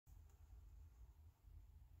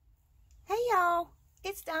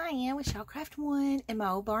it's Diane with Shellcraft One and my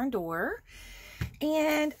old barn door,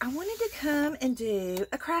 and I wanted to come and do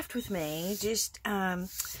a craft with me, just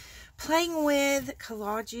playing with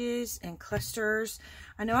collages and clusters.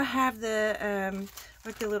 I know I have the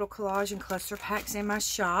like the little collage and cluster packs in my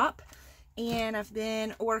shop, and I've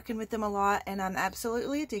been working with them a lot, and I'm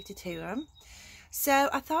absolutely addicted to them. So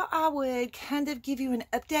I thought I would kind of give you an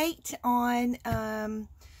update on,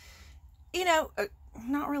 you know,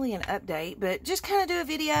 not really an update, but just kind of do a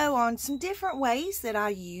video on some different ways that I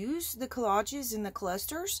use the collages and the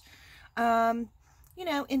clusters, you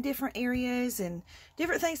know, in different areas and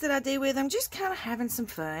different things that I do with them. Just kind of having some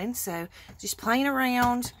fun. So just playing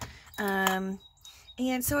around. And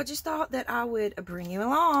so I just thought that I would bring you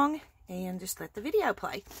along and just let the video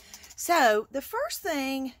play. So the first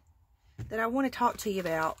thing that I want to talk to you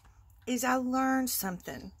about is I learned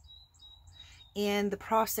something in the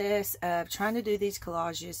process of trying to do these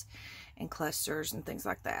collages and clusters and things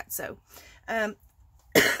like that. So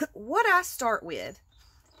what I start with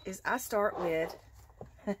is I start with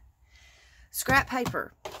scrap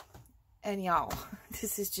paper. And y'all,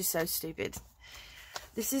 this is just so stupid.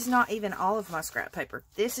 This is not even all of my scrap paper.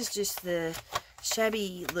 This is just the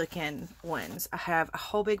shabby looking ones. I have a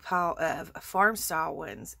whole big pile of farm style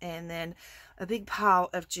ones, and then a big pile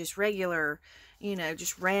of just regular, you know,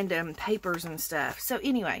 just random papers and stuff. So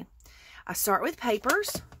anyway, I start with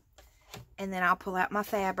papers, and then I'll pull out my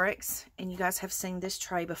fabrics, and you guys have seen this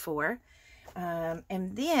tray before.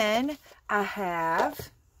 And then I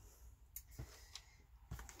have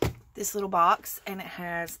this little box, and it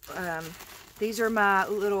has these are my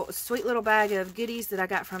sweet little bag of goodies that I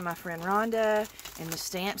got from my friend Rhonda, and the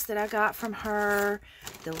stamps that I got from her,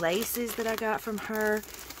 the laces that I got from her,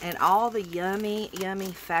 and all the yummy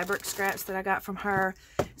fabric scraps that I got from her.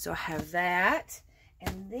 So I have that,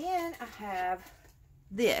 and then I have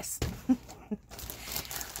this.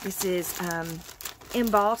 This is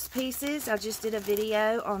embossed pieces. I just did a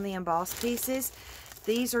video on the embossed pieces.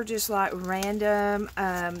 These are just like random,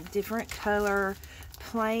 different color,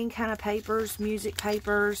 plain kind of papers, music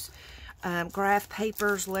papers, graph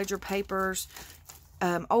papers, ledger papers,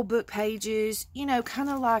 old book pages, you know, kind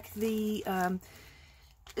of like the,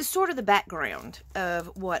 sort of the background of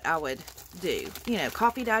what I would do. You know,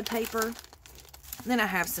 coffee dyed paper. Then I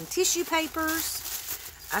have some tissue papers.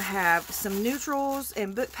 I have some neutrals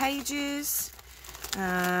and book pages.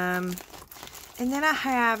 And then I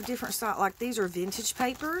have different style, like these are vintage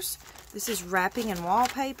papers. This is wrapping and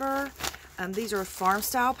wallpaper. These are farm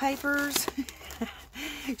style papers.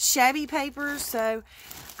 Shabby papers. So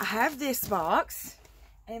I have this box.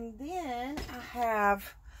 And then I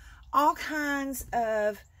have all kinds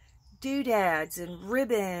of doodads and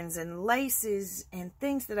ribbons and laces and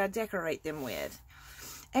things that I decorate them with.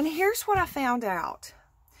 And here's what I found out.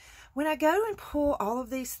 When I go and pull all of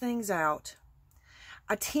these things out,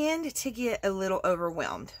 I tend to get a little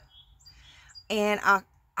overwhelmed. And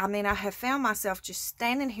I mean, I have found myself just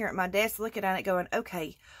standing here at my desk looking at it going,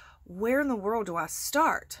 okay, where in the world do I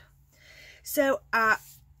start? So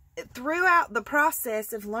throughout the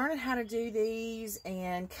process of learning how to do these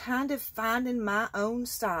and kind of finding my own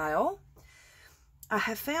style, I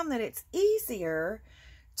have found that it's easier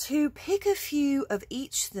to pick a few of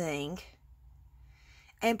each thing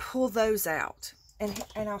and pull those out. And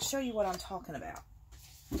I'll show you what I'm talking about.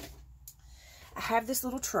 I have this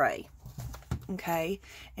little tray, okay,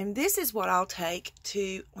 and this is what I'll take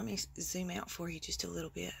to, let me zoom out for you just a little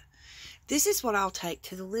bit. This is what I'll take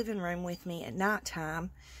to the living room with me at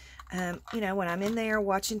nighttime. You know, when I'm in there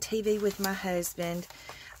watching TV with my husband,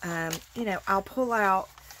 you know, I'll pull out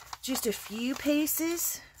just a few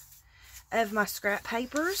pieces of my scrap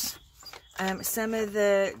papers. Some of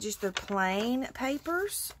just the plain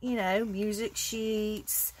papers, you know, music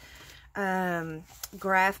sheets,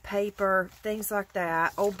 graph paper, things like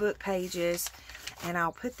that, old book pages, and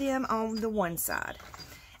I'll put them on the one side.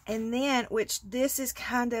 And then, which this is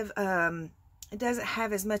kind of, it doesn't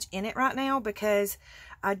have as much in it right now because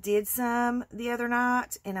I did some the other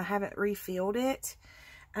night and I haven't refilled it.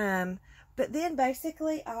 But then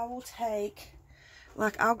basically I will take,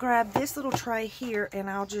 like, I'll grab this little tray here, and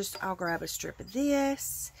I'll grab a strip of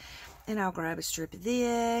this, and I'll grab a strip of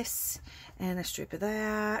this, and a strip of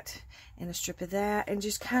that, and a strip of that, and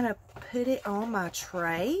just kind of put it on my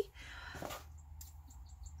tray.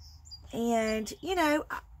 And, you know,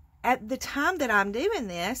 at the time that I'm doing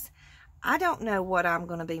this, I don't know what I'm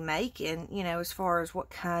going to be making, you know, as far as what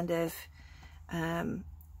kind of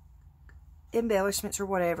embellishments or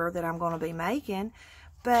whatever that I'm going to be making.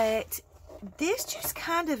 But this just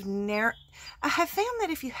kind of I have found that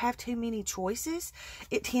if you have too many choices,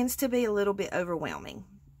 it tends to be a little bit overwhelming.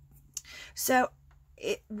 So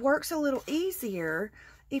it works a little easier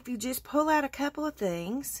if you just pull out a couple of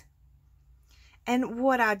things. And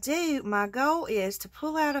what I do, my goal is to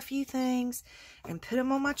pull out a few things and put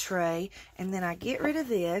them on my tray. And then I get rid of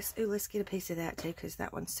this. Ooh, let's get a piece of that too, because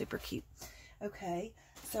that one's super cute. Okay,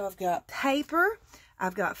 so I've got paper.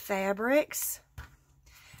 I've got fabrics.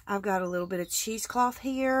 I've got a little bit of cheesecloth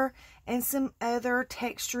here and some other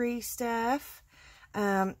textury stuff.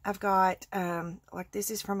 I've got, like this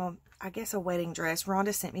is from I guess a wedding dress.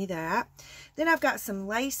 Rhonda sent me that. Then I've got some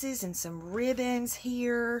laces and some ribbons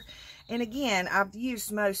here. And again, I've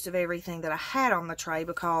used most of everything that I had on the tray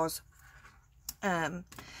because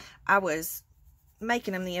I was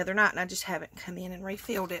making them the other night and I just haven't come in and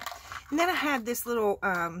refilled it. And then I had this little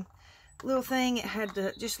thing. It had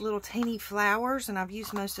just little teeny flowers, and I've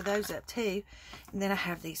used most of those up too. And then I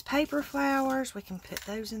have these paper flowers. We can put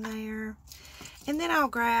those in there. And then I'll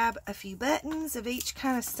grab a few buttons of each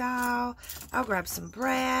kind of style. I'll grab some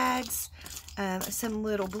brads, some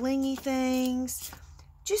little blingy things,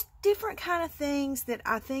 just different kind of things that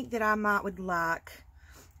I think that I would like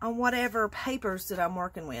on whatever papers that I'm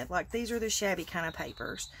working with. Like these are the shabby kind of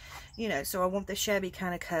papers, you know, so I want the shabby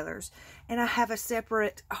kind of colors. And I have a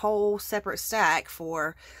whole separate stack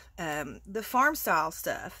for the farm style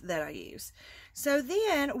stuff that I use. So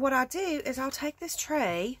then what I do is I'll take this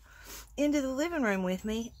tray into the living room with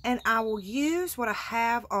me, and I will use what I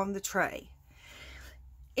have on the tray.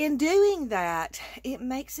 In doing that, it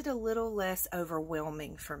makes it a little less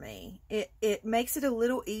overwhelming for me. It makes it a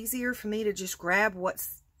little easier for me to just grab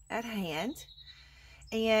what's at hand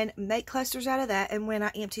and make clusters out of that. And when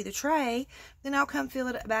I empty the tray, then I'll come fill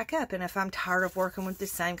it back up. And if I'm tired of working with the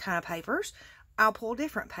same kind of papers, I'll pull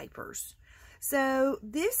different papers. So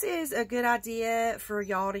this is a good idea for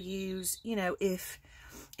y'all to use, you know, if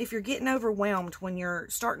you're getting overwhelmed when you're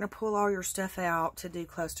starting to pull all your stuff out to do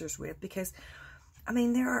clusters with, because I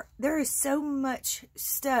mean, there is so much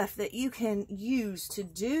stuff that you can use to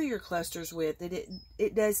do your clusters with that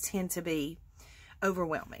it does tend to be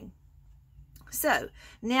overwhelming. So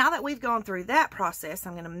now that we've gone through that process,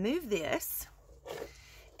 I'm going to move this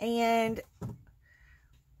and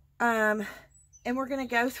we're going to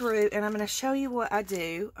go through and I'm going to show you what I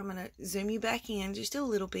do. I'm going to zoom you back in just a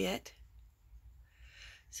little bit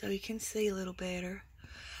so you can see a little better.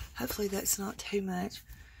 Hopefully that's not too much.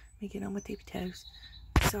 Let me get on my tippy toes.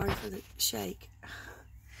 Sorry for the shake.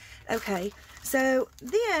 Okay, so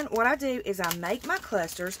then what I do is I make my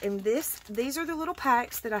clusters, and these are the little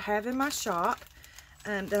packs that I have in my shop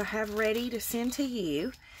that I have ready to send to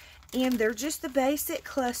you, and they're just the basic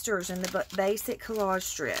clusters and the basic collage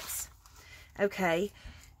strips. Okay,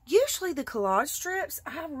 usually the collage strips,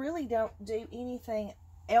 I really don't do anything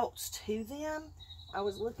else to them. I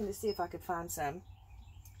was looking to see if I could find some.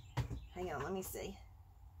 Hang on, let me see.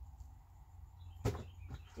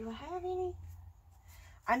 Do I have any?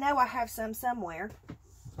 I know I have some somewhere.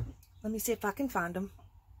 Let me see if I can find them.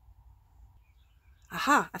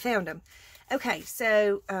 Aha, I found them. Okay,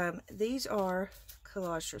 so these are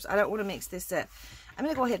collage strips. I don't want to mix this up. I'm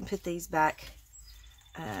going to go ahead and put these back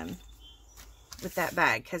with that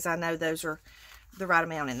bag because I know those are the right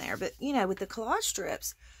amount in there. But, you know, with the collage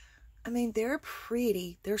strips, I mean, they're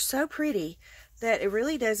pretty. They're so pretty that it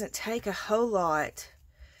really doesn't take a whole lot,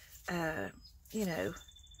 you know,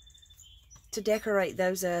 to decorate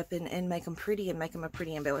those up and make them pretty and make them a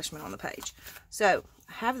pretty embellishment on the page. So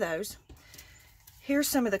I have those. Here's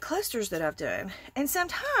some of the clusters that I've done. And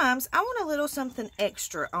sometimes I want a little something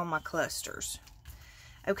extra on my clusters.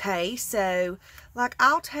 Okay, so like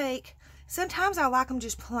sometimes I like them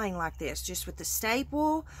just plain like this, just with the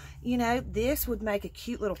staple. You know, this would make a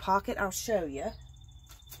cute little pocket. I'll show you.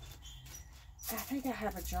 I think I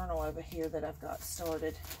have a journal over here that I've got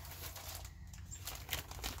started.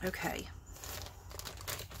 Okay.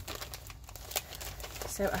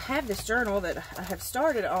 So I have this journal that I have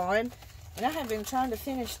started on, and I have been trying to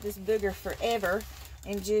finish this booger forever,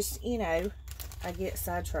 and just, you know, I get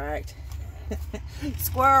sidetracked.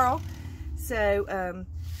 Squirrel. So,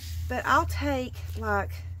 but I'll take,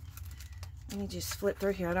 like, let me just flip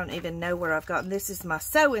through here. I don't even know where I've gotten. This is my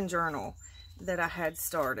sewing journal that I had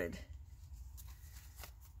started.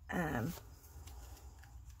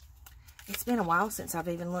 It's been a while since I've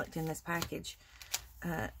even looked in this package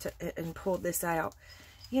and pulled this out.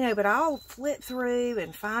 You know, but I'll flip through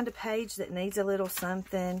and find a page that needs a little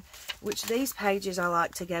something, which these pages I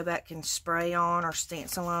like to go back and spray on or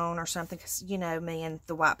stencil on or something, because, you know, me and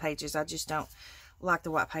the white pages, I just don't like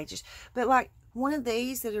the white pages. But like one of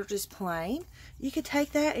these that are just plain, you could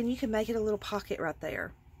take that and you can make it a little pocket right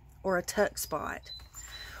there, or a tuck spot.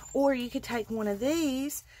 Or you could take one of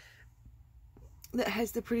these that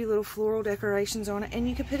has the pretty little floral decorations on it. And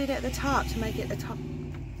you can put it at the top to make it a top,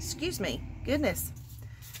 excuse me, goodness,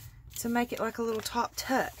 to make it like a little top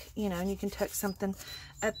tuck, you know, and you can tuck something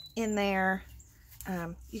up in there.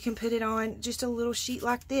 You can put it on just a little sheet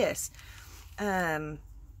like this.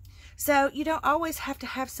 So you don't always have to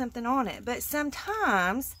have something on it, but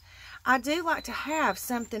sometimes I do like to have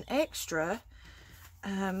something extra,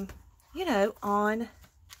 you know, on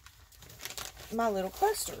my little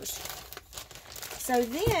clusters. So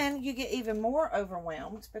then you get even more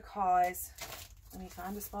overwhelmed because, let me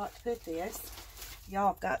find a spot to put this.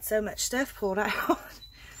 Y'all have got so much stuff pulled out.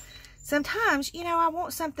 Sometimes, you know, I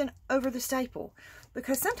want something over the staple,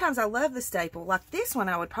 because sometimes I love the staple. Like this one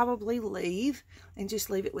I would probably leave and just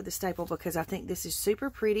leave it with the staple because I think this is super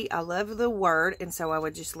pretty. I love the word, and so I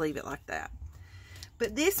would just leave it like that.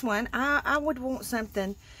 But this one, I would want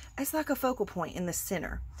something as like a focal point in the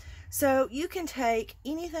center. So you can take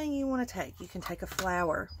anything you want to take. You can take a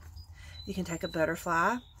flower. You can take a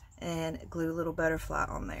butterfly and glue a little butterfly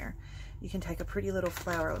on there. You can take a pretty little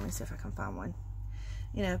flower. Let me see if I can find one.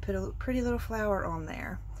 You know, put a pretty little flower on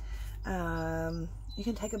there. You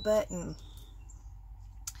can take a button.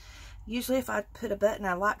 Usually if I put a button,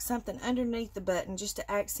 I like something underneath the button just to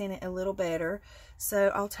accent it a little better. So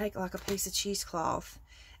I'll take like a piece of cheesecloth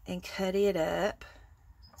and cut it up.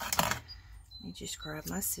 Let me just grab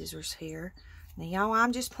my scissors here. Now y'all,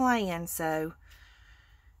 I'm just playing, so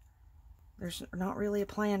there's not really a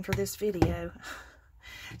plan for this video.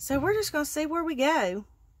 So we're just going to see where we go.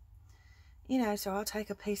 You know, so I'll take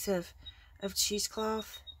a piece of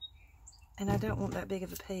cheesecloth, and I don't want that big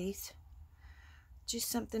of a piece.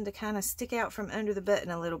 Just something to kind of stick out from under the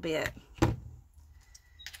button a little bit.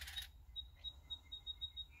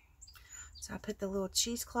 So I put the little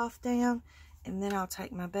cheesecloth down, and then I'll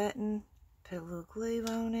take my button, put a little glue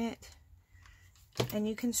on it, and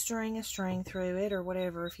you can string a string through it or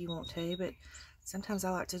whatever if you want to, but sometimes I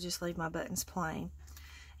like to just leave my buttons plain.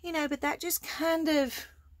 You know, but that just kind of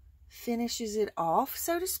finishes it off,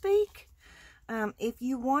 so to speak, if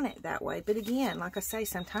you want it that way. But again, like I say,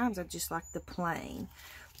 sometimes I just like the plain.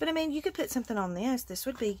 But I mean, you could put something on this. This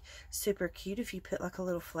would be super cute if you put like a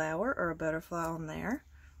little flower or a butterfly on there.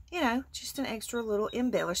 You know, just an extra little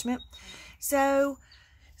embellishment. So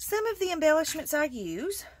some of the embellishments I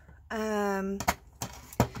use, of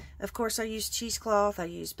course, I use cheesecloth, I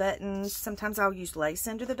use buttons. Sometimes I'll use lace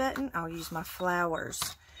under the button. I'll use my flowers.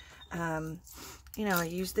 You know, I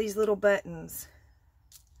use these little buttons.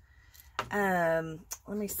 Let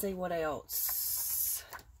me see what else.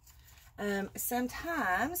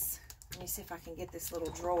 Sometimes, let me see if I can get this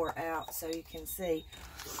little drawer out so you can see.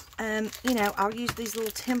 You know, I'll use these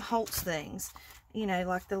little Tim Holtz things, you know,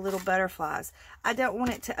 like the little butterflies. I don't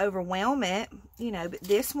want it to overwhelm it, you know, but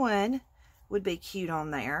this one would be cute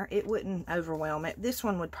on there. It wouldn't overwhelm it. This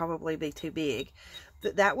one would probably be too big,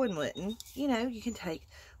 but that one wouldn't. You know, you can take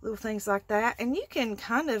little things like that, and you can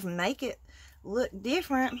kind of make it look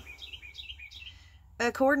different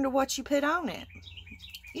according to what you put on it,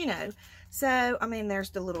 you know. So, I mean, there's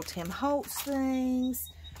the little Tim Holtz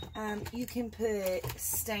things. You can put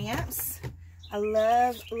stamps. I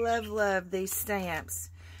love, love, love these stamps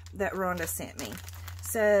that Rhonda sent me.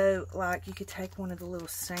 So, like, you could take one of the little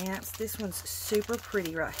stamps. This one's super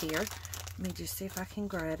pretty right here. Let me just see if I can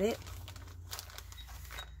grab it.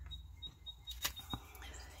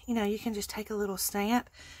 You know, you can just take a little stamp.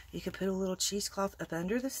 You could put a little cheesecloth up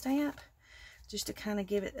under the stamp just to kind of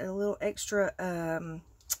give it a little extra,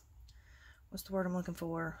 what's the word I'm looking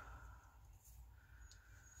for?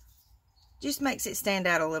 Just makes it stand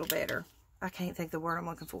out a little better. I can't think the word I'm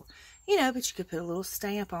looking for. You know, but you could put a little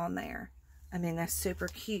stamp on there. I mean, that's super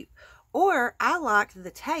cute. Or I like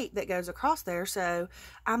the tape that goes across there, so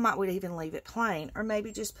I would even leave it plain. Or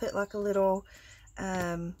maybe just put like a little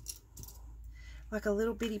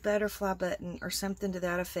bitty butterfly button or something to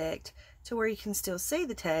that effect, to where you can still see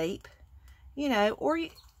the tape, you know, or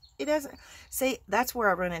it doesn't. See, that's where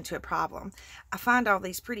I run into a problem. I find all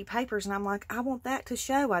these pretty papers and I'm like, I want that to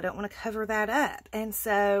show. I don't want to cover that up. And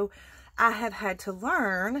so I have had to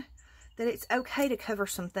learn that it's okay to cover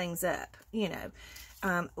some things up, you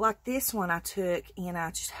know. Like this one I took and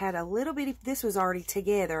I just had a little bitty, this was already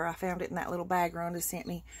together. I found it in that little bag Rhonda sent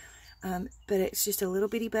me. But it's just a little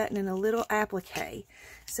bitty button and a little applique.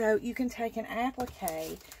 So you can take an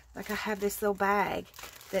applique, like I have this little bag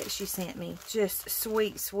that she sent me. Just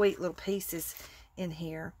sweet, sweet little pieces in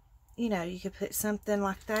here. You know, you could put something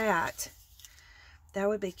like that. That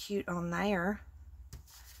would be cute on there.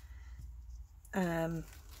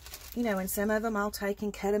 You know, and some of them I'll take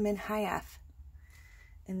and cut them in half.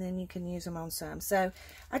 and then you can use them on some. So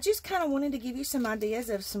I just kind of wanted to give you some ideas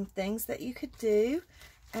of some things that you could do.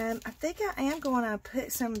 I think I am going to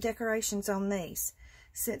put some decorations on these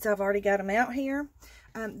since I've already got them out here.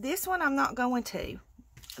 This one I'm not going to.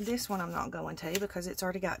 This one I'm not going to because it's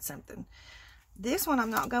already got something. This one I'm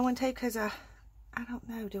not going to because I don't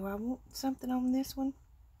know. Do I want something on this one?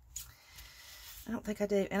 I don't think I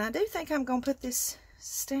do. And I do think I'm going to put this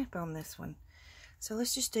stamp on this one. So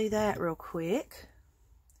let's just do that real quick.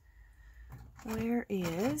 Where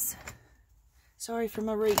is... Sorry for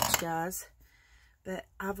my reach, guys. But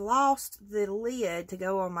I've lost the lid to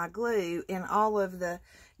go on my glue and all of the...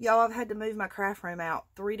 Y'all, I've had to move my craft room out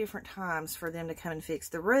 3 different times for them to come and fix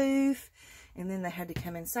the roof. And then they had to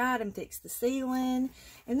come inside and fix the ceiling.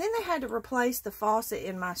 And then they had to replace the faucet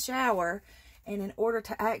in my shower. And in order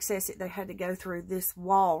to access it, they had to go through this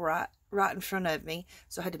wall right in front of me.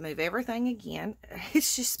 So I had to move everything again.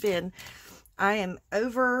 It's just been... I am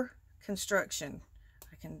over construction.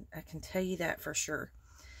 I can tell you that for sure.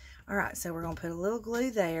 Alright, so we're going to put a little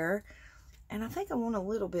glue there. And I think I want a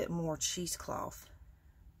little bit more cheesecloth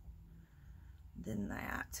than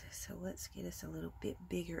that. So let's get us a little bit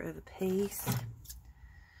bigger of a piece.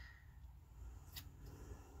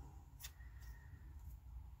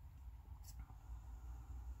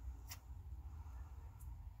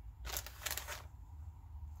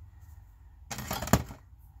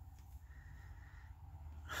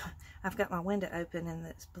 I've got my window open and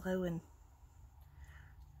it's blowing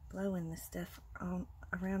the stuff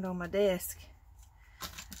around on my desk.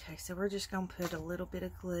 Okay, so we're just going to put a little bit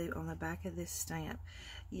of glue on the back of this stamp.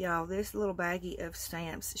 Y'all, this little baggie of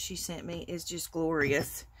stamps she sent me is just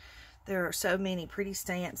glorious. There are so many pretty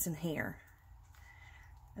stamps in here.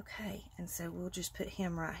 Okay, and so we'll just put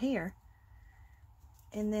him right here.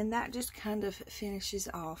 And then that just kind of finishes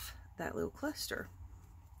off that little cluster.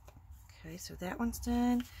 Okay, so that one's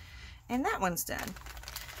done. And that one's done.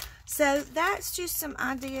 So that's just some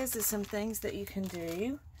ideas of some things that you can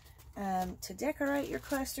do to decorate your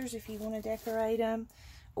clusters if you want to decorate them,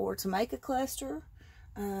 or to make a cluster.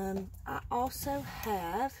 I also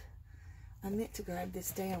have, I meant to grab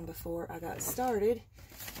this down before I got started,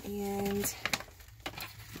 and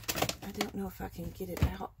I don't know if I can get it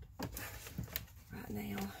out right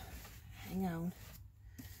now. Hang on.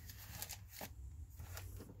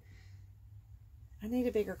 I need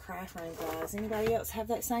a bigger craft room, guys. Anybody else have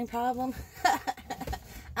that same problem?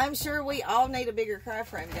 I'm sure we all need a bigger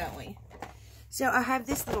craft room, don't we? So I have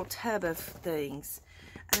this little tub of things.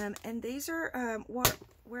 And these are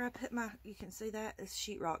where I put my, you can see that, is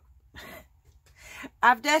sheetrock.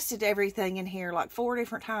 I've dusted everything in here like 4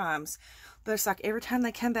 different times. But it's like every time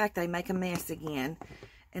they come back, they make a mess again.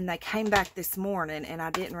 And they came back this morning, and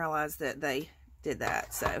I didn't realize that they did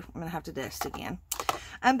that. So I'm going to have to dust again.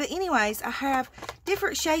 But anyways, I have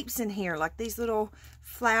different shapes in here, like these little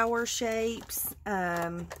flower shapes.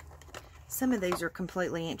 Some of these are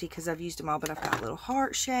completely empty because I've used them all, but I've got little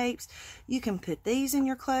heart shapes. You can put these in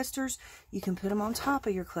your clusters. You can put them on top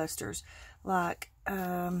of your clusters. Like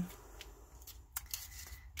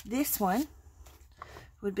this one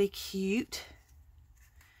would be cute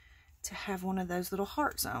to have one of those little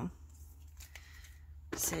hearts on.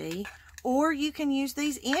 See? Or you can use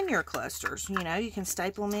these in your clusters. You know, you can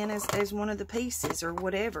staple them in as one of the pieces or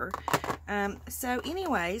whatever. So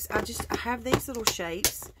anyways, I have these little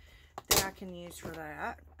shapes that I can use for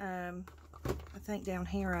that. I think down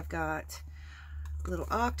here I've got little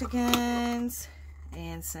octagons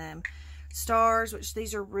and some stars, which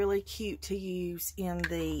these are really cute to use in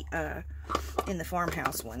the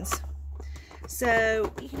farmhouse ones.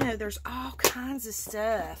 So, you know, there's all kinds of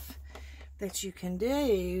stuff that you can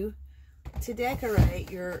do to decorate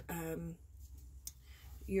your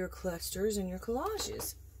clusters and your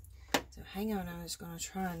collages. So hang on, I'm just going to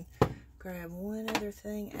try and grab one other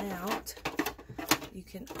thing out. You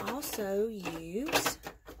can also use,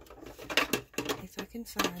 if I can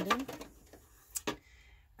find them.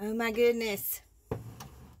 Oh my goodness.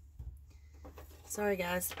 Sorry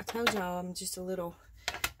guys, I told y'all I'm just a little,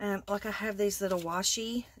 like I have these little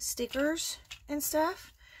washi stickers and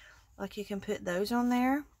stuff. Like you can put those on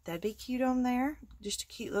there. That'd be cute on there. Just a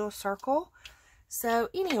cute little circle. So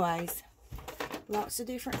anyways, lots of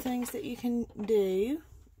different things that you can do.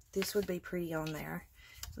 This would be pretty on there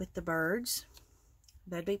with the birds.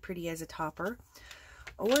 That'd be pretty as a topper.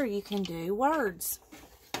 Or you can do words.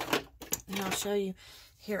 And I'll show you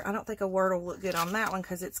here. I don't think a word will look good on that one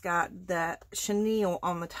because it's got that chenille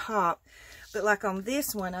on the top. But like on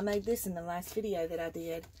this one, I made this in the last video that I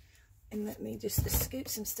did. And let me just scoop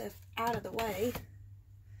some stuff out of the way.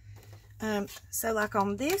 So like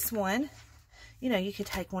on this one, you know, you could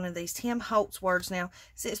take one of these Tim Holtz words. Now,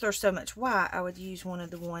 since there's so much white, I would use one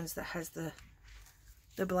of the ones that has the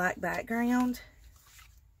black background.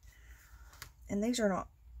 And these are not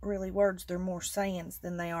really words, they're more sayings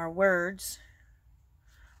than they are words.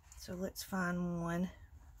 So let's find one.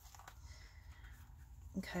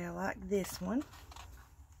 Okay, I like this one.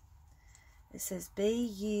 It says, be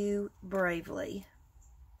you bravely.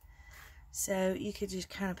 So you could just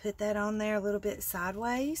kind of put that on there a little bit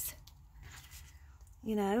sideways,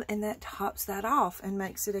 you know, and that tops that off and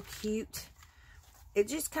makes it a cute, it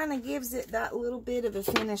just kind of gives it that little bit of a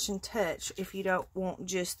finishing touch if you don't want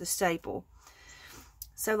just the staple.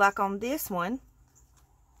 So like on this one,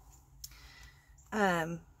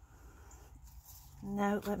 no,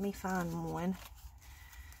 let me find one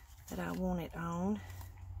that I want it on.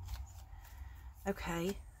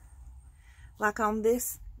 Okay, like on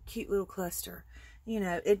this cute little cluster, you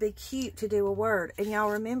know, it'd be cute to do a word. And y'all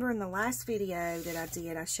remember in the last video that I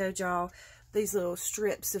did, I showed y'all these little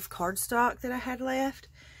strips of cardstock that I had left.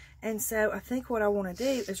 And so I think what I want to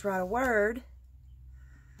do is write a word.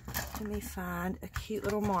 Let me find a cute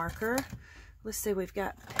little marker. Let's see, we've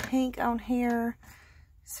got pink on here.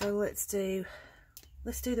 So let's do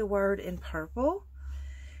the word in purple.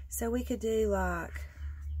 So we could do like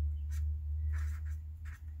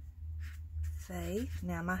faith.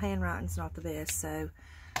 Now my handwriting's not the best, so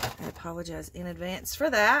I apologize in advance for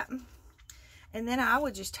that. And then I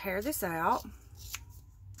would just tear this out,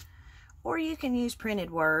 or you can use printed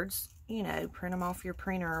words, you know, print them off your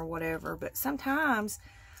printer or whatever. But sometimes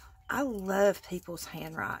I love people's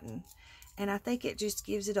handwriting, and I think it just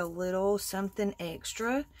gives it a little something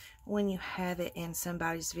extra when you have it in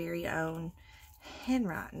somebody's very own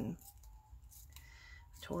handwriting.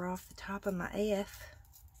 Tore off the top of my F,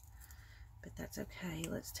 but that's okay.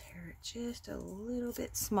 Let's tear it just a little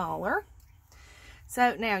bit smaller.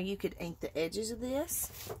 So now you could ink the edges of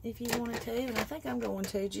this if you wanted to, and I think I'm going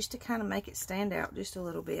to, just to kind of make it stand out just a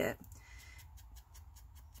little bit.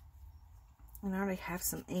 And I already have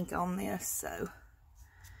some ink on this, so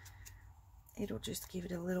it'll just give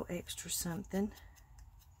it a little extra something.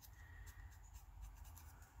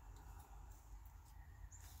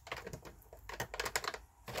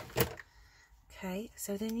 Okay,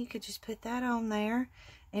 so then you could just put that on there,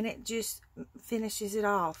 and it just finishes it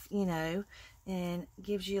off, you know, and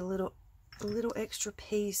gives you a little extra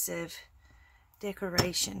piece of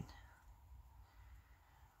decoration.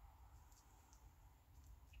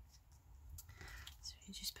 So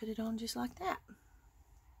you just put it on just like that.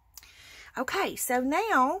 Okay, so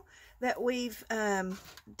now that we've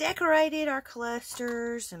decorated our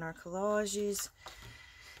clusters and our collages,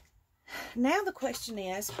 now the question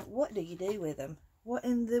is, what do you do with them? What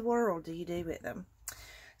in the world do you do with them?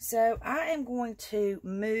 So I am going to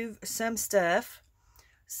move some stuff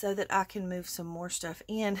so that I can move some more stuff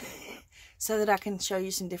in so that I can show you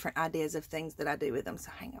some different ideas of things that I do with them. So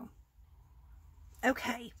hang on.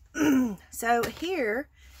 Okay, so here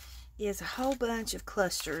is a whole bunch of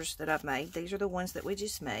clusters that I've made. These are the ones that we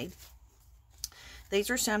just made. These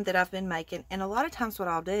are some that I've been making, and a lot of times what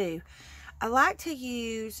I'll do, I like to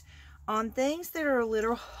use on things that are a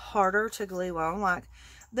little harder to glue on, like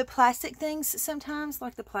the plastic things sometimes,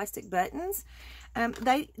 like the plastic buttons.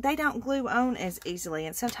 They don't glue on as easily,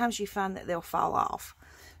 and sometimes you find that they'll fall off.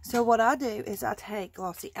 So what I do is I take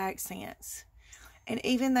glossy accents, and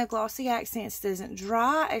even though glossy accents doesn't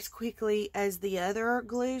dry as quickly as the other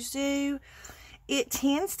glues do, it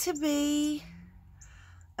tends to be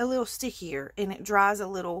a little stickier, and it dries a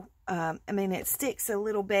little, it sticks a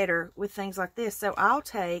little better with things like this. So I'll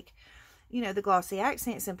take, you know, the glossy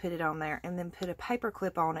accents and put it on there, and then put a paper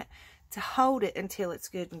clip on it to hold it until it's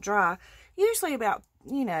good and dry. Usually about,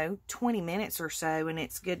 you know, 20 minutes or so, and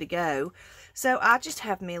it's good to go. So I just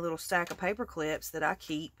have me a little stack of paper clips that I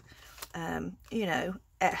keep, you know,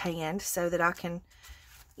 at hand, so that I can,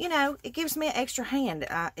 you know, it gives me an extra hand.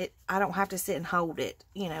 I don't have to sit and hold it,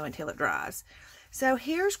 you know, until it dries. So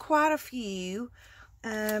here's quite a few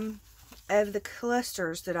of the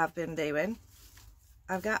clusters that I've been doing.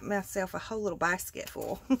 I've got myself a whole little basket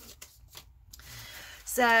full.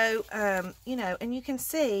 So, you know, and you can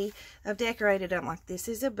see I've decorated them. Like, this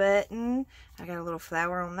is a button. I got a little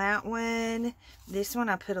flower on that one. This one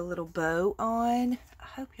I put a little bow on. I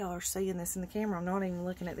hope y'all are seeing this in the camera. I'm not even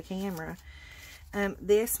looking at the camera.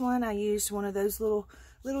 This one I used one of those little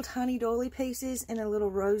tiny doily pieces and a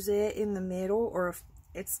little rosette in the middle, or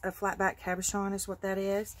it's a flat back cabochon is what that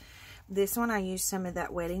is. This one I used some of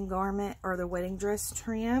that wedding garment or the wedding dress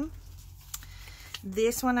trim.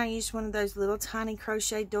 This one I used one of those little tiny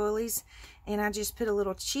crochet doilies, and I just put a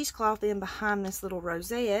little cheesecloth in behind this little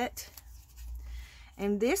rosette.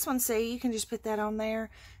 And this one, see, you can just put that on there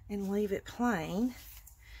and leave it plain.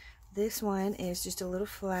 This one is just a little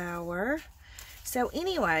flower. So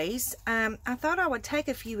anyways, I thought I would take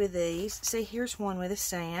a few of these. See, here's one with a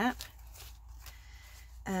stamp.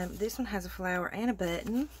 This one has a flower and a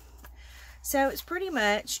button. So it's pretty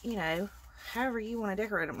much, you know, however you want to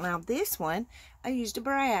decorate them. Now this one, I used a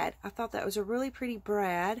brad. I thought that was a really pretty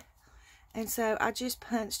brad. And so I just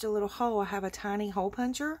punched a little hole. I have a tiny hole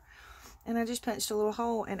puncher. And I just punched a little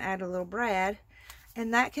hole and added a little brad.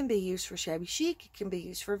 And that can be used for shabby chic. It can be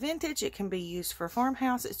used for vintage. It can be used for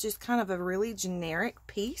farmhouse. It's just kind of a really generic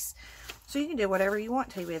piece. So you can do whatever you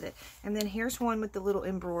want to with it. And then here's one with the little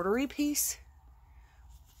embroidery piece.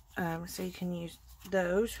 So you can use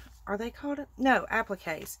those. Are they called? No,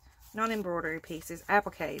 appliques. Not embroidery pieces.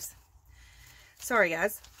 Appliques. Sorry,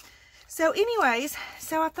 guys. So anyways,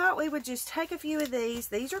 so I thought we would just take a few of these.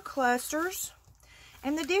 These are clusters.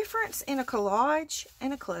 And the difference in a collage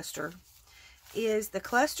and a cluster is the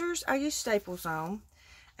clusters I use staples on,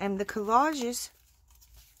 and the collages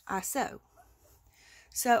I sew.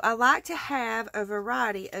 So I like to have a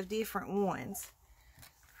variety of different ones.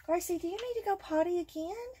 Gracie, do you need to go potty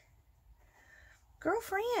again?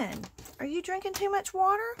 Girlfriend, are you drinking too much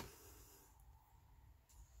water?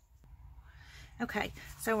 Okay,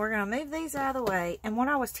 so we're going to move these out of the way. And what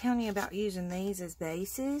I was telling you about using these as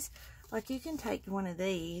bases, like you can take one of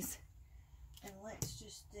these, and let's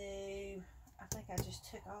just do, I think I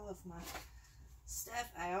just took all of my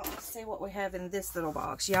stuff out. Let's see what we have in this little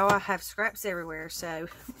box. Y'all, I have scraps everywhere, so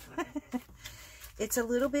it's a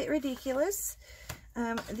little bit ridiculous,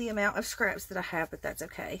 the amount of scraps that I have, but that's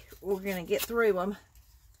okay. We're going to get through them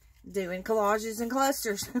doing collages and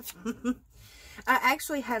clusters. I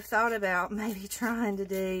actually have thought about maybe trying to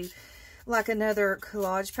do like another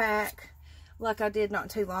collage pack like I did not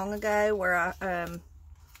too long ago, where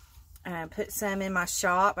I put some in my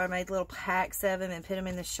shop. I made little packs of them and put them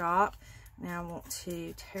in the shop. Now I want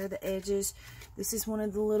to tear the edges. This is one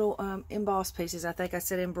of the little embossed pieces. I think I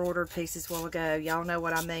said embroidered pieces a while ago. Y'all know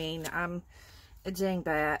what I mean. I'm a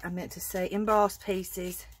dingbat. I meant to say embossed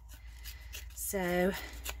pieces. So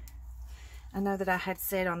I know that I had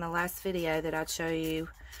said on the last video that I'd show you,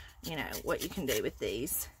 you know, what you can do with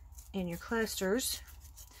these in your clusters.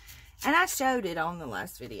 And I showed it on the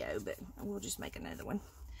last video, but we'll just make another one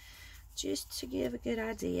just to give a good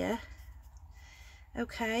idea.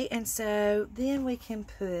 Okay, and so then we can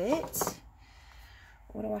put,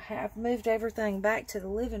 what do I have? Moved everything back to the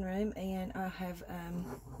living room, and I have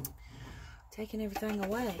taken everything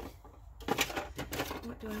away.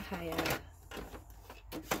 What do I have?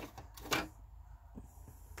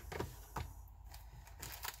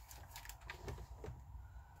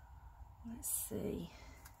 Let's see.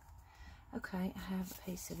 Okay, I have a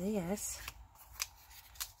piece of this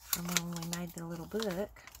from when we made the little book.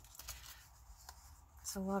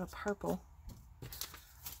 It's a lot of purple.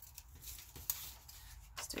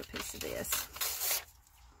 Let's do a piece of this.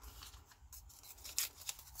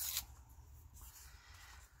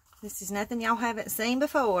 This is nothing y'all haven't seen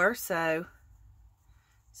before, so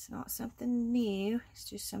it's not something new. It's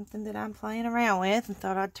just something that I'm playing around with and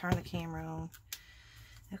thought I'd turn the camera on.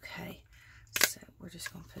 Okay, so we're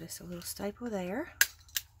just going to put us a little staple there.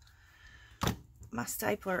 My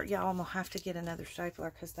stapler, y'all, I'm going to have to get another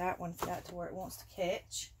stapler because that one's got to where it wants to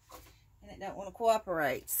catch and it don't want to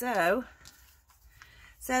cooperate. So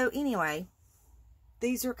anyway,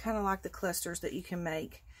 these are kind of like the clusters that you can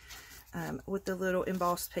make with the little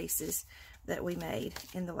embossed pieces that we made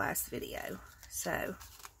in the last video. So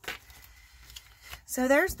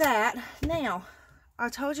there's that. Now, I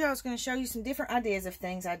told you I was going to show you some different ideas of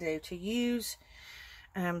things I do to use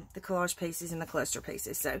the collage pieces and the cluster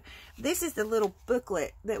pieces. So this is the little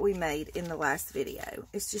booklet that we made in the last video.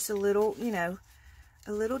 It's just a little, you know,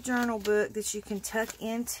 a little journal book that you can tuck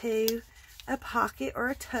into a pocket or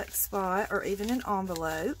a tuck spot or even an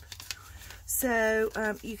envelope. So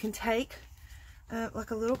you can take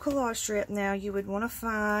like a little collage strip. Now you would want to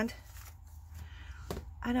find,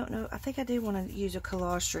 I don't know, I think I do want to use a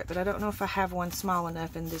collage strip, but I don't know if I have one small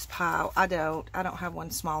enough in this pile. I don't have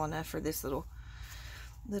one small enough for this little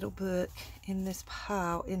book in this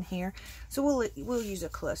pile in here. So we'll use a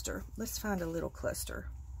cluster. Let's find a little cluster.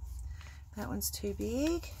 That one's too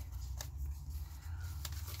big.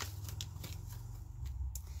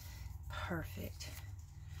 Perfect.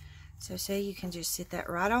 So see, you can just sit that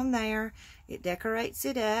right on there. It decorates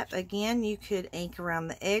it up. Again, you could ink around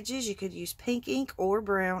the edges. You could use pink ink or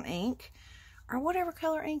brown ink or whatever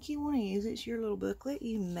color ink you want to use. It's your little booklet.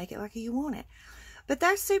 You can make it like you want it. But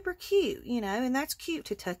that's super cute, you know, and that's cute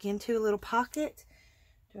to tuck into a little pocket.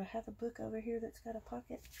 Do I have a book over here that's got a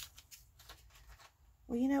pocket?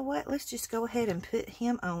 Well, you know what? Let's just go ahead and put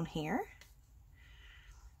him on here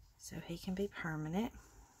so he can be permanent.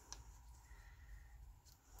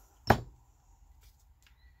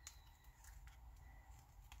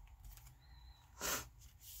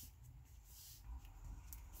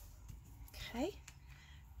 Okay,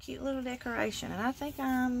 cute little decoration. And I think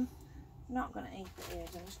I'm not going to ink the edge.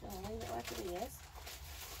 I'm just going to leave it like it is.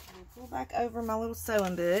 And pull back over my little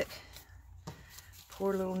sewing book.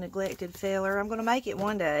 Poor little neglected feller. I'm going to make it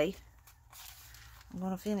one day. I'm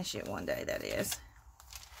going to finish it one day, that is.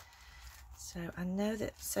 So I know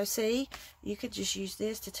that, so see, you could just use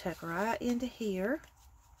this to tuck right into here.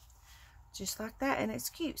 Just like that. And it's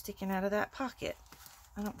cute sticking out of that pocket.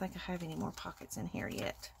 I don't think I have any more pockets in here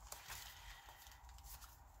yet.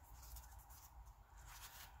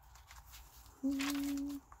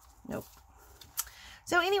 Nope.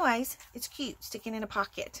 So anyways, it's cute sticking in a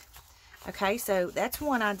pocket. Okay, so that's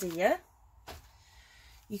one idea.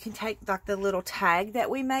 You can take like the little tag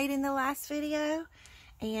that we made in the last video,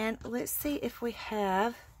 and let's see if we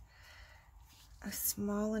have a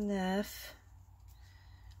small enough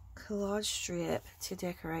collage strip to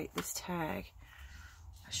decorate this tag.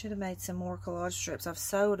 I should have made some more collage strips. I've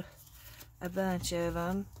sewed a bunch of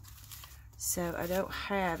them, so I don't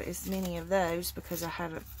have as many of those because I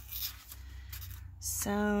haven't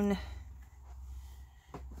sewn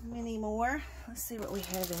many more. Let's see what we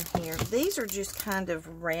have in here. These are just kind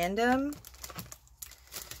of random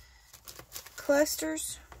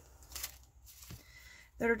clusters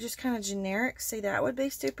that are just kind of generic. See, that would be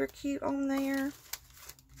super cute on there.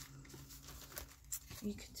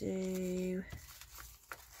 You could do,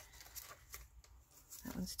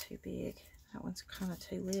 that one's too big. That one's kind of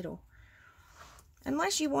too little.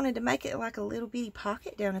 Unless you wanted to make it like a little bitty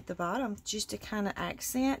pocket down at the bottom just to kind of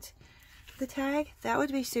accent the tag, that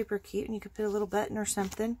would be super cute. And you could put a little button or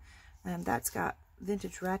something. That's got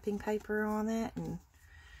vintage wrapping paper on it. And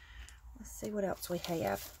let's see what else we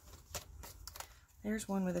have. There's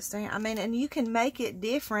one with a stamp. I mean, and you can make it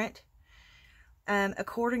different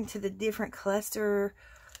according to the different cluster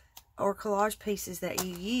or collage pieces that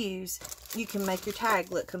you use. You can make your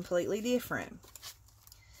tag look completely different.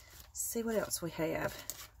 Let's see what else we have.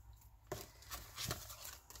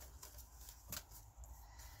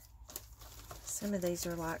 Some of these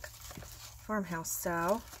are like farmhouse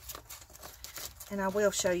style, and I will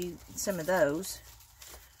show you some of those.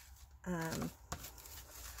 I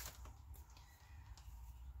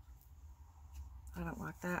don't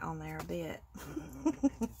like that on there a bit.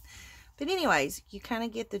 But anyways, you kind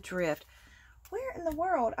of get the drift. Where in the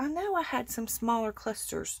world? I know I had some smaller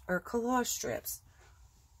clusters or collage strips.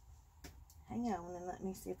 Hang on and let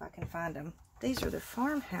me see if I can find them. These are the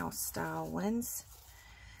farmhouse style ones.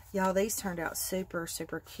 Y'all, these turned out super,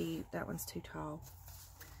 super cute. That one's too tall.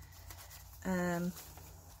 I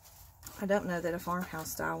don't know that a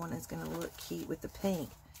farmhouse style one is going to look cute with the pink.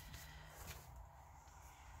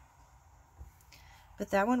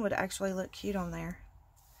 But that one would actually look cute on there.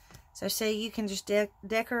 So see, you can just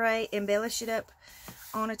decorate, embellish it up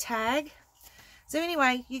on a tag. So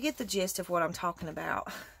anyway, you get the gist of what I'm talking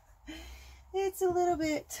about. It's a little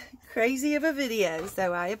bit crazy of a video,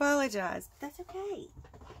 so I apologize. But that's okay.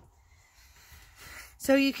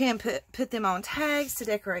 So you can put them on tags to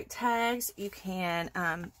decorate tags. You can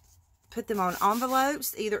put them on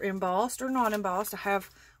envelopes, either embossed or not embossed. I have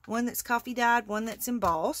one that's coffee dyed, one that's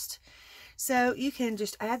embossed. So you can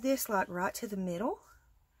just add this like right to the middle.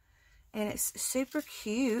 And it's super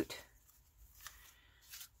cute.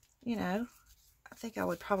 You know, I think I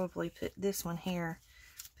would probably put this one here.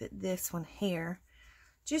 Put this one here.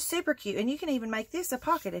 Just super cute. And you can even make this a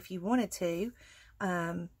pocket if you wanted to.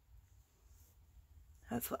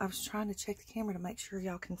 Hopefully, I was trying to check the camera to make sure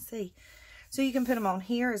y'all can see. So you can put them on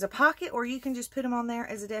here as a pocket, or you can just put them on there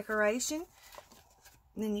as a decoration.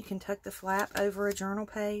 And then you can tuck the flap over a journal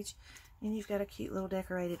page, and you've got a cute little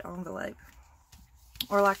decorated envelope.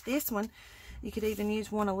 Or like this one, you could even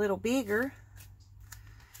use one a little bigger.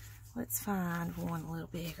 Let's find one a little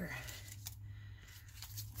bigger.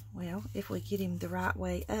 Well, if we get him the right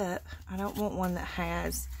way up, I don't want one that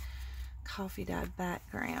has coffee dyed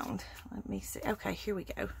background. Let me see. Okay, here we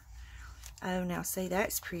go. Oh, now see,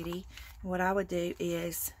 that's pretty. What I would do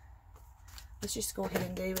is, let's just go ahead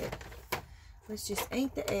and do it. Let's just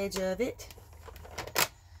ink the edge of it.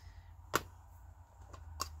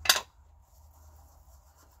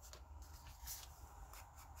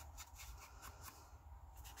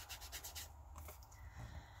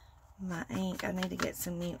 My ink, I need to get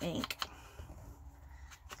some new ink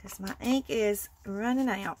because my ink is running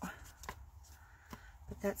out.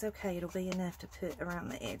 But that's okay, it'll be enough to put around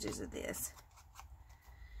the edges of this.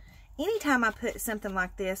 Anytime I put something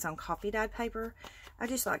like this on coffee dyed paper, I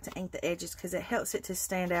just like to ink the edges because it helps it to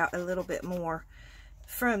stand out a little bit more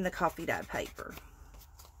from the coffee dyed paper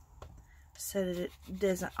so that it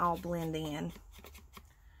doesn't all blend in.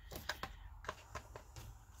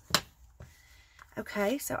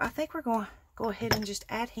 Okay, so I think we're going to go ahead and just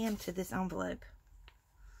add him to this envelope.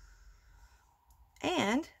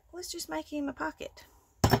 And let's just make him a pocket.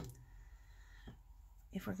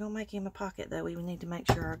 If we're going to make him a pocket, though, we need to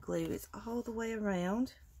make sure our glue is all the way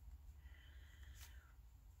around.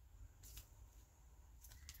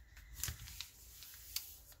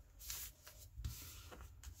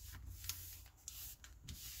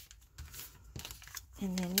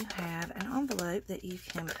 And then you have an envelope that you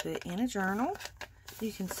can put in a journal.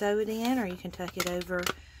 You can sew it in, or you can tuck it over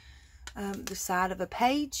the side of a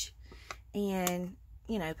page and,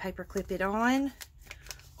 you know, paper clip it on,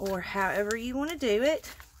 or however you want to do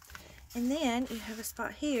it. And then you have a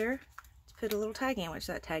spot here to put a little tag in, which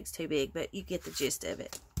that tag's too big, but you get the gist of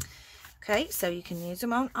it. Okay, so you can use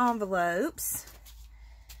them on envelopes.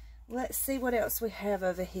 Let's see what else we have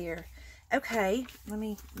over here. Okay, let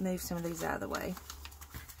me move some of these out of the way.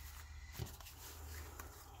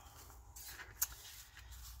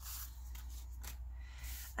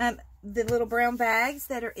 The little brown bags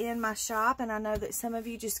that are in my shop, and I know that some of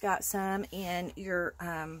you just got some in your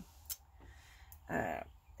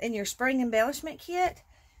spring embellishment kit.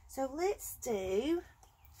 So let's do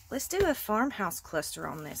a farmhouse cluster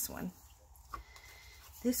on this one.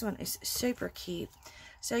 This one is super cute.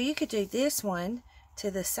 So you could do this one to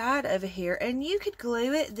the side over here, and you could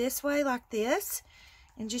glue it this way like this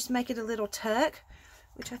and just make it a little tuck,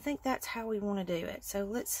 which I think that's how we want to do it. So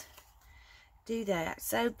let's do that.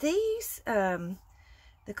 So these the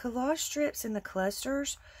collage strips and the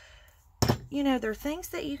clusters, you know, they're things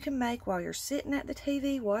that you can make while you're sitting at the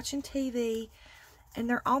TV watching TV, and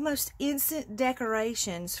they're almost instant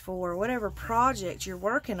decorations for whatever project you're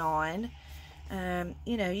working on.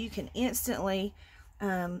 You know, you can instantly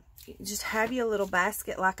just have you a little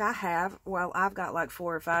basket like I have. Well, I've got like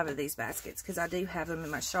 4 or 5 of these baskets because I do have them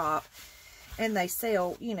in my shop, and they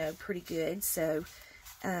sell, you know, pretty good. So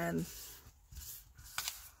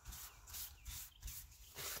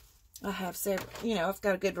I have several, you know, I've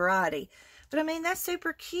got a good variety. But I mean, that's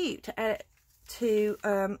super cute to add to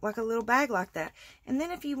like a little bag like that. And then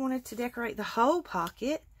if you wanted to decorate the whole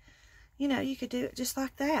pocket, you know, you could do it just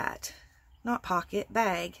like that. Not pocket,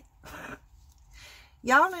 bag.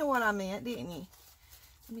 Y'all know what I meant, didn't you?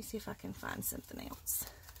 Let me see if I can find something else.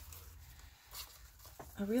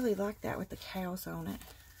 I really like that with the cows on it.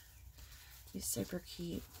 It's super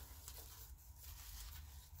cute.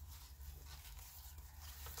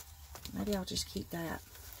 Maybe I'll just keep that.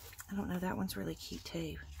 I don't know, that one's really cute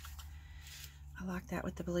too. I like that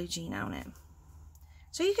with the blue jean on it.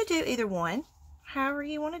 So you could do either one, however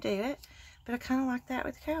you want to do it, but I kind of like that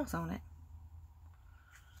with the cows on it.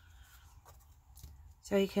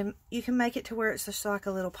 So you can make it to where it's just like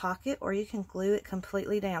a little pocket, or you can glue it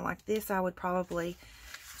completely down. Like this, I would probably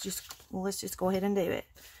just, well, let's just go ahead and do it.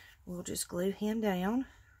 We'll just glue him down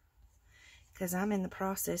because I'm in the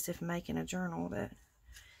process of making a journal that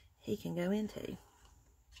he can go into.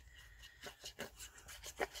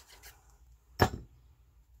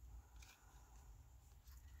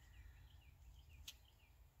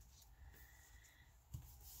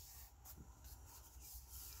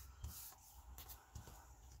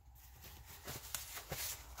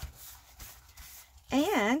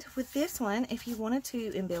 And with this one, if you wanted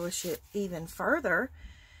to embellish it even further,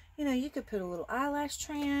 you know, you could put a little eyelash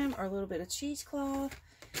trim or a little bit of cheesecloth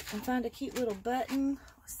and find a cute little button.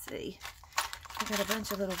 Let's see. I got a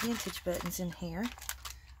bunch of little vintage buttons in here.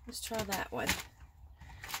 Let's try that one.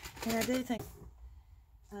 And I do think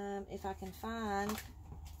if I can find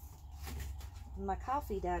my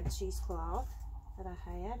coffee dyed cheesecloth that I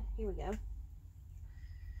had. Here we go.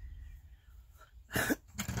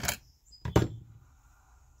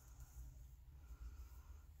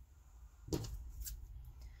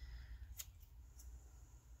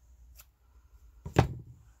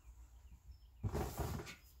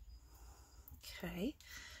 Okay,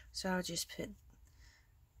 so I'll just put,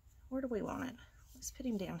 where do we want it? Let's put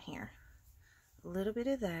him down here. A little bit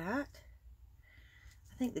of that.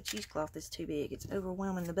 I think the cheesecloth is too big. It's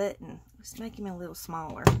overwhelming the button. Let's make him a little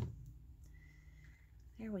smaller.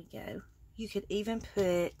 There we go. You could even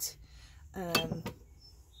put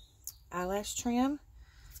eyelash trim.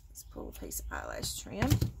 Let's pull a piece of eyelash trim.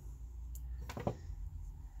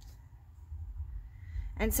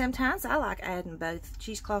 And sometimes I like adding both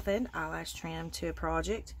cheesecloth and eyelash trim to a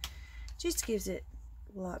project. Just gives it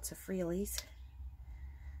lots of frillies.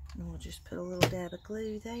 And we'll just put a little dab of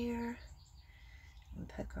glue there and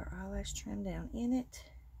poke our eyelash trim down in it.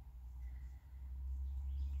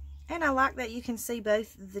 And I like that you can see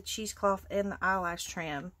both the cheesecloth and the eyelash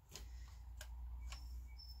trim.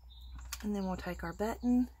 And then we'll take our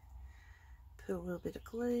button, put a little bit of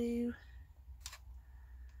glue,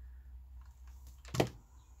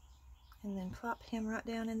 and then plop him right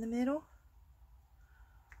down in the middle.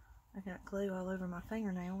 I got glue all over my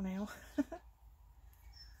fingernail now.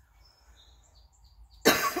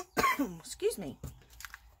 Excuse me.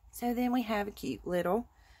 So then we have a cute little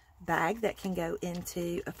bag that can go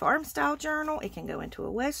into a farm style journal. It can go into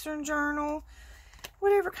a western journal.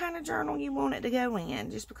 Whatever kind of journal you want it to go in.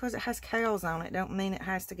 Just because it has cows on it don't mean it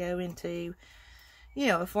has to go into, you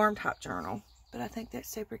know, a farm type journal. But I think that's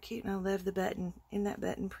super cute, and I love the button. Isn't that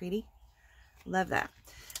button pretty? Love that.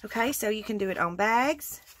 Okay, so you can do it on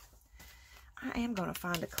bags. I am going to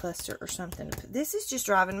find a cluster or something. This is just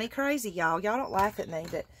driving me crazy, y'all. Y'all don't laugh at me,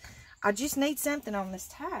 but I just need something on this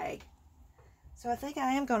tag. So I think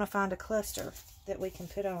I am going to find a cluster that we can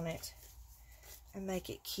put on it and make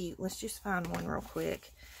it cute. Let's just find one real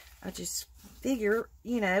quick. I just figure,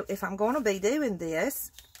 you know, if I'm going to be doing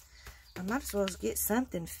this, I might as well get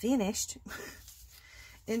something finished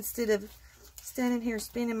instead of standing here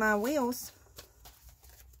spinning my wheels.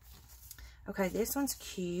 Okay, this one's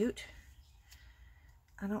cute.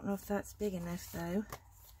 I don't know if that's big enough though.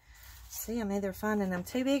 See, I'm either finding them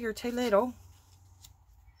too big or too little.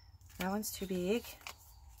 That one's too big.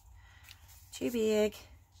 Too big.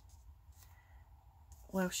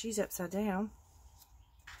 Well, she's upside down.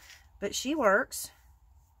 But she works.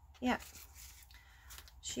 Yeah.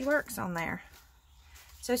 She works on there.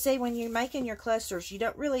 So see, when you're making your clusters,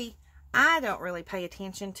 I don't really pay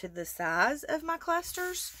attention to the size of my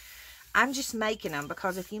clusters. I'm just making them,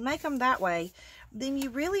 because if you make them that way, then you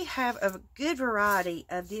really have a good variety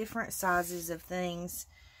of different sizes of things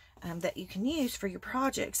that you can use for your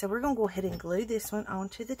project. So we're going to go ahead and glue this one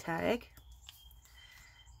onto the tag.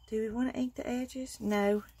 Do we want to ink the edges?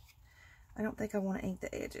 No, I don't think I want to ink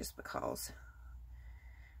the edges, because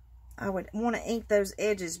I would want to ink those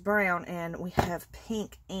edges brown, and we have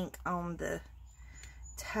pink ink on the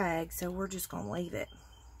tag, so we're just going to leave it.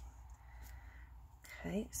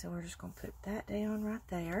 Okay, so we're just going to put that down right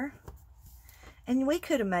there. And we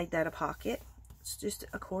could have made that a pocket. It's just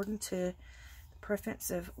according to the preference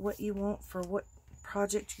of what you want for what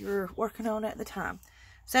project you're working on at the time.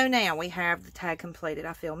 So now we have the tag completed.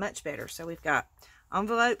 I feel much better. So we've got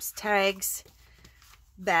envelopes, tags,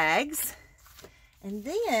 bags, and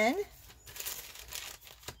then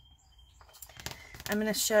I'm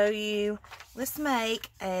going to show you, let's make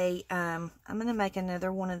a, I'm going to make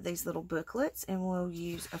another one of these little booklets, and we'll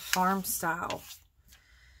use a farm style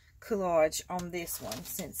collage on this one,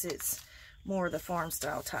 since it's more of the farm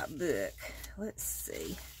style type book. Let's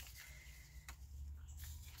see.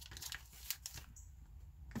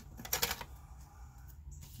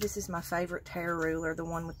 This is my favorite tear ruler, the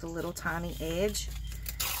one with the little tiny edge.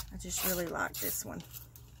 I just really like this one.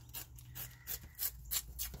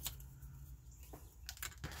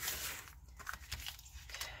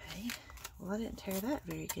 Okay, well, I didn't tear that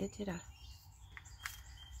very good, did I?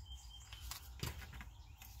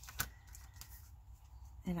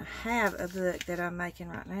 And I have a book that I'm making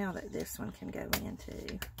right now that this one can go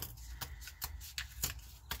into.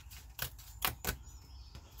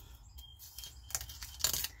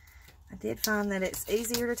 I did find that it's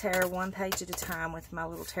easier to tear one page at a time with my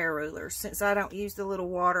little tear rulers. Since I don't use the little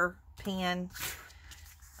water pen,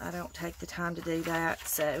 I don't take the time to do that.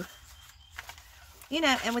 So, you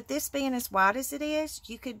know, and with this being as wide as it is,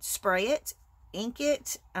 you could spray it, ink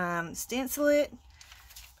it, stencil it.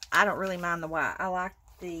 I don't really mind the white. I like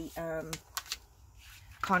the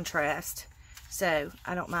contrast, so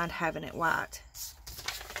I don't mind having it white.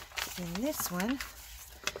 And this one,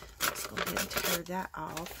 let's go ahead and tear that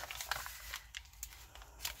off.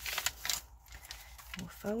 We'll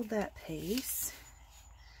fold that piece.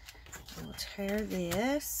 We'll tear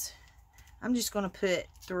this. I'm just going to put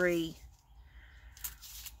three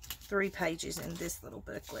pages in this little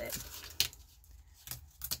booklet.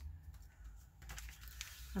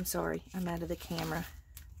 I'm sorry, I'm out of the camera.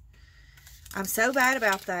 I'm so bad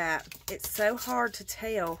about that. It's so hard to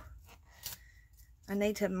tell. I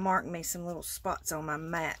need to mark me some little spots on my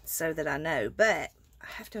mat so that I know. But I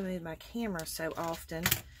have to move my camera so often.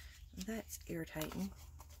 That's irritating.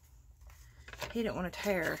 He didn't want to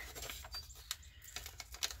tear.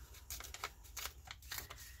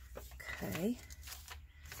 Okay.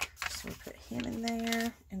 So we'll put him in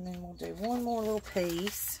there. And then we'll do one more little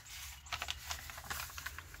piece.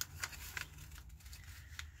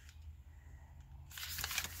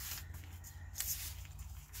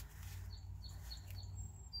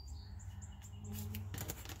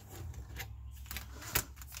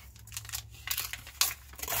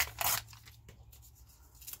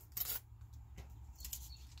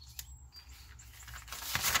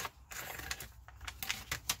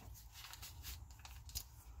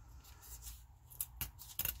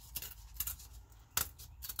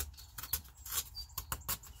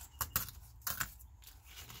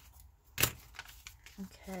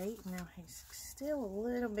 Okay, now he's still a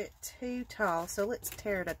little bit too tall, so let's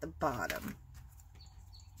tear it at the bottom.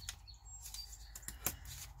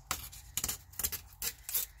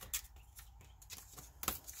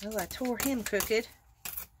 Oh, I tore him crooked.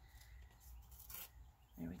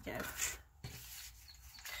 There we go.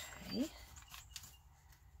 Okay.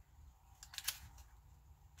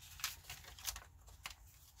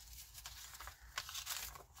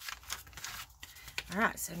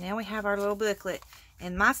 Alright, so now we have our little booklet.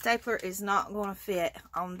 And my stapler is not going to fit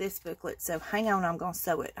on this booklet, so hang on, I'm going to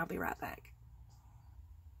sew it. I'll be right back.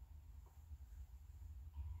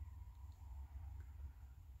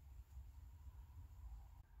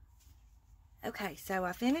 Okay, so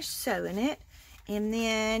I finished sewing it, and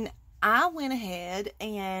then I went ahead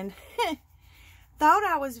and thought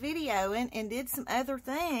I was videoing and did some other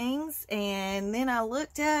things, and then I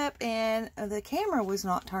looked up and the camera was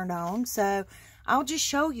not turned on, so I'll just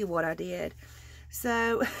show you what I did.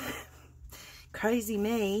 So, crazy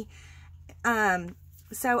me.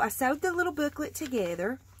 So I sewed the little booklet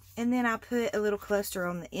together, and then I put a little cluster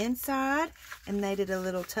on the inside and made it a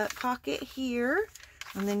little tuck pocket here.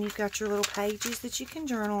 And then you've got your little pages that you can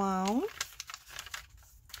journal on.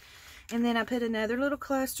 And then I put another little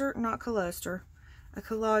cluster, not cluster, a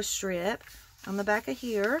collage strip on the back of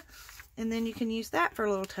here. And then you can use that for a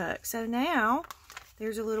little tuck. So now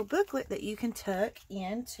there's a little booklet that you can tuck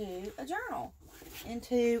into a journal,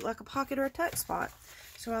 into like a pocket or a tuck spot.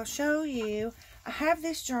 So I'll show you. I have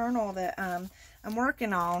this journal that I'm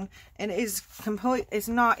working on, and it is complete. It's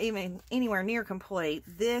not even anywhere near complete.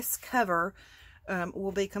 This cover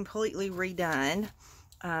will be completely redone,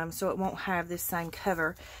 so it won't have this same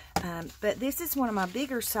cover. But this is one of my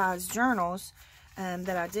bigger size journals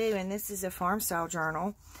that I do, and this is a farm style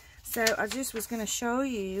journal. So I just was going to show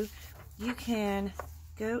you. You can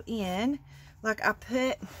go in, like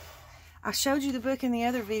I showed you the book in the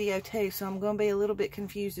other video too, so I'm going to be a little bit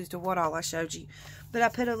confused as to what all I showed you. But I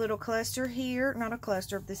put a little cluster here, not a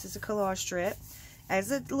cluster, this is a collage strip,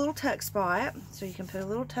 as a little tuck spot. So you can put a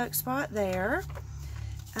little tuck spot there.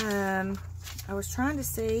 I was trying to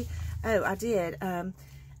see, oh, I did.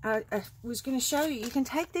 I was going to show you, you can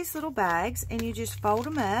take these little bags and you just fold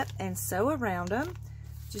them up and sew around them,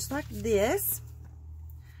 just like this.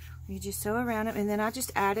 You just sew around them, and then I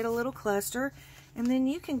just added a little cluster. And then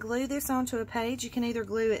you can glue this onto a page. You can either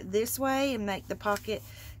glue it this way and make the pocket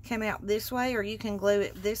come out this way, or you can glue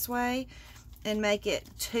it this way and make it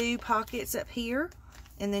two pockets up here.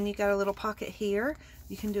 And then you got a little pocket here.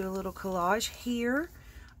 You can do a little collage here.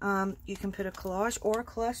 You can put a collage or a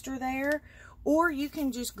cluster there, or you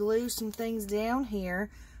can just glue some things down here.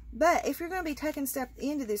 But if you're going to be taking stuff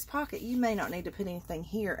into this pocket, you may not need to put anything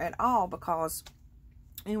here at all, because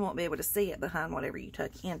you won't be able to see it behind whatever you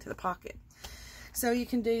tuck into the pocket. So you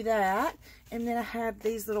can do that. And then I have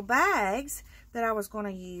these little bags that I was going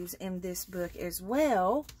to use in this book as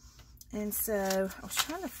well. And so I was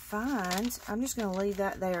trying to find, I'm just going to leave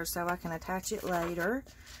that there so I can attach it later,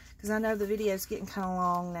 because I know the video is getting kind of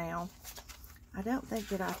long now. I don't think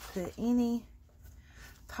that I put any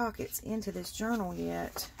pockets into this journal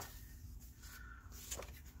yet.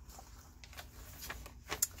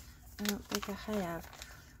 I don't think I have.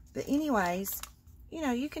 But anyways, you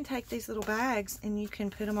know, you can take these little bags and you can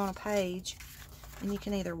put them on a page, and you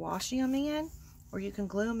can either washi them in, or you can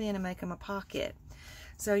glue them in and make them a pocket.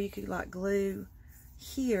 So you could like glue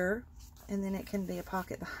here, and then it can be a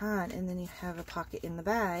pocket behind, and then you have a pocket in the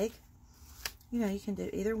bag. You know, you can do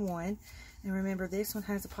either one. And remember, this one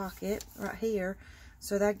has a pocket right here,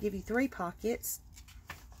 so that'd give you 3 pockets.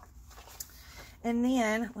 And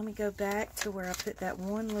then let me go back to where I put that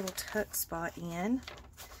one little tuck spot in,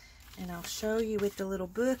 and I'll show you with the little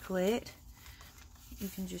booklet. You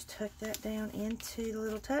can just tuck that down into the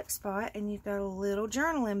little tuck spot, and you've got a little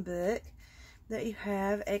journaling book that you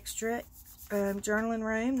have extra journaling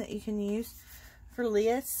room that you can use for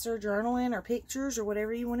lists or journaling or pictures or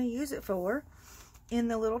whatever you want to use it for in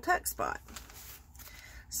the little tuck spot.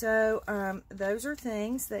 So those are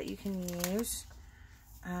things that you can use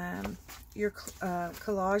your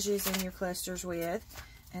collages and your clusters with.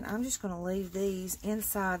 And I'm just going to leave these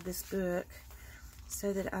inside this book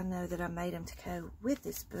so that I know that I made them to go with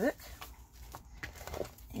this book.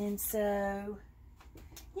 And so,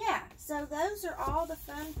 yeah, so those are all the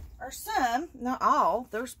fun, or some, not all,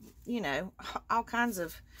 there's, you know, all kinds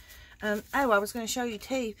of, oh, I was going to show you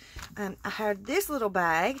too, I had this little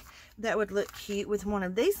bag that would look cute with one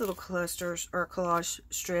of these little clusters or collage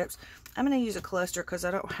strips. I'm going to use a cluster because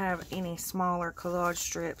I don't have any smaller collage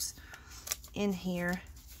strips in here.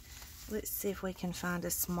 Let's see if we can find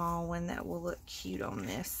a small one that will look cute on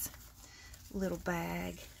this little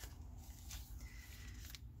bag.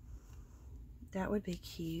 That would be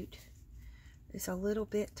cute. It's a little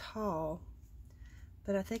bit tall,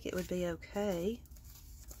 but I think it would be okay.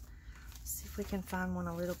 Let's see if we can find one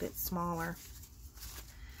a little bit smaller.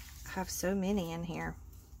 I have so many in here.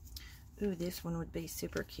 Ooh, this one would be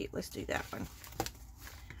super cute. Let's do that one.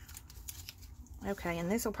 Okay, and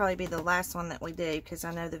this will probably be the last one that we do because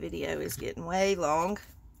I know the video is getting way long.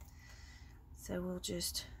 So we'll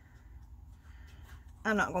just,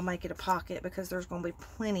 I'm not going to make it a pocket because there's going to be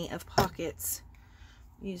plenty of pockets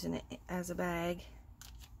using it as a bag.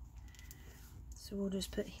 So we'll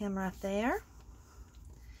just put him right there.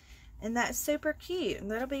 And that's super cute.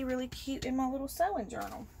 And that'll be really cute in my little sewing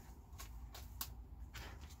journal.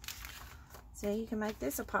 So you can make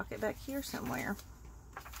this a pocket back here somewhere.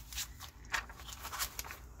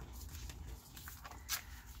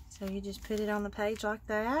 So you just put it on the page like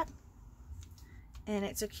that. And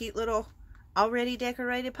it's a cute little already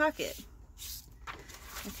decorated pocket.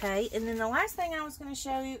 Okay, and then the last thing I was going to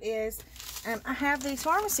show you is I have these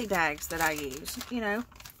pharmacy bags that I use. You know,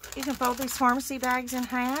 you can fold these pharmacy bags in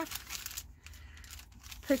half.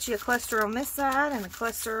 Put you a cluster on this side and a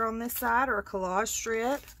cluster on this side, or a collage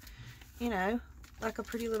strip. You know, like a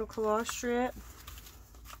pretty little collage strip.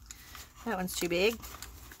 That one's too big.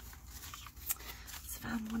 Let's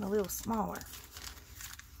find one a little smaller.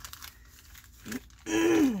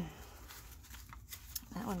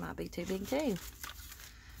 That one might be too big too.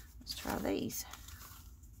 Let's try these.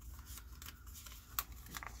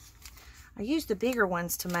 I use the bigger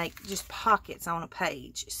ones to make just pockets on a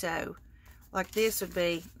page. So, like this would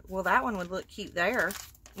be, well, that one would look cute there,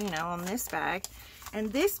 you know, on this bag.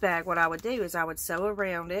 And this bag, what I would do is I would sew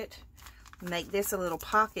around it, make this a little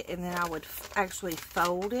pocket, and then I would actually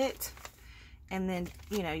fold it. And then,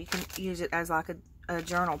 you know, you can use it as like a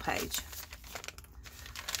journal page.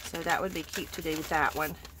 So that would be cute to do with that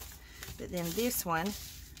one. But then this one,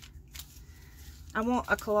 I want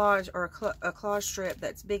a collage or a collage strip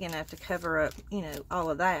that's big enough to cover up, you know, all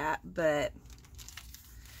of that. But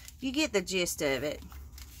you get the gist of it.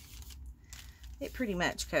 It pretty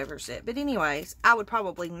much covers it. But anyways, I would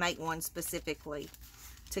probably make one specifically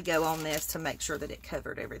to go on this to make sure that it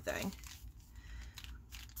covered everything.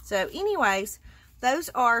 So anyways, those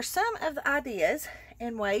are some of the ideas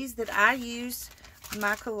and ways that I use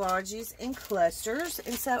my collages and clusters.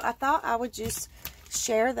 And so I thought I would just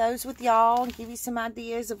share those with y'all and give you some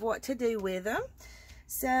ideas of what to do with them.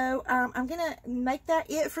 So I'm gonna make that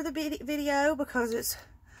it for the video because it's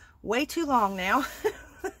way too long now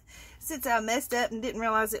since I messed up and didn't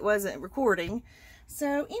realize it wasn't recording.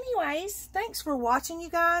 So anyways, thanks for watching, you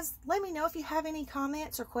guys. Let me know if you have any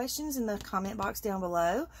comments or questions in the comment box down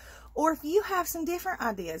below, or if you have some different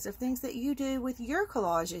ideas of things that you do with your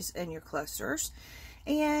collages and your clusters.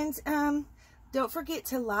 And don't forget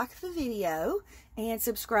to like the video and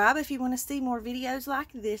subscribe if you want to see more videos like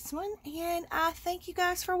this one. And I thank you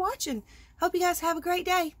guys for watching. Hope you guys have a great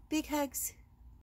day. Big hugs.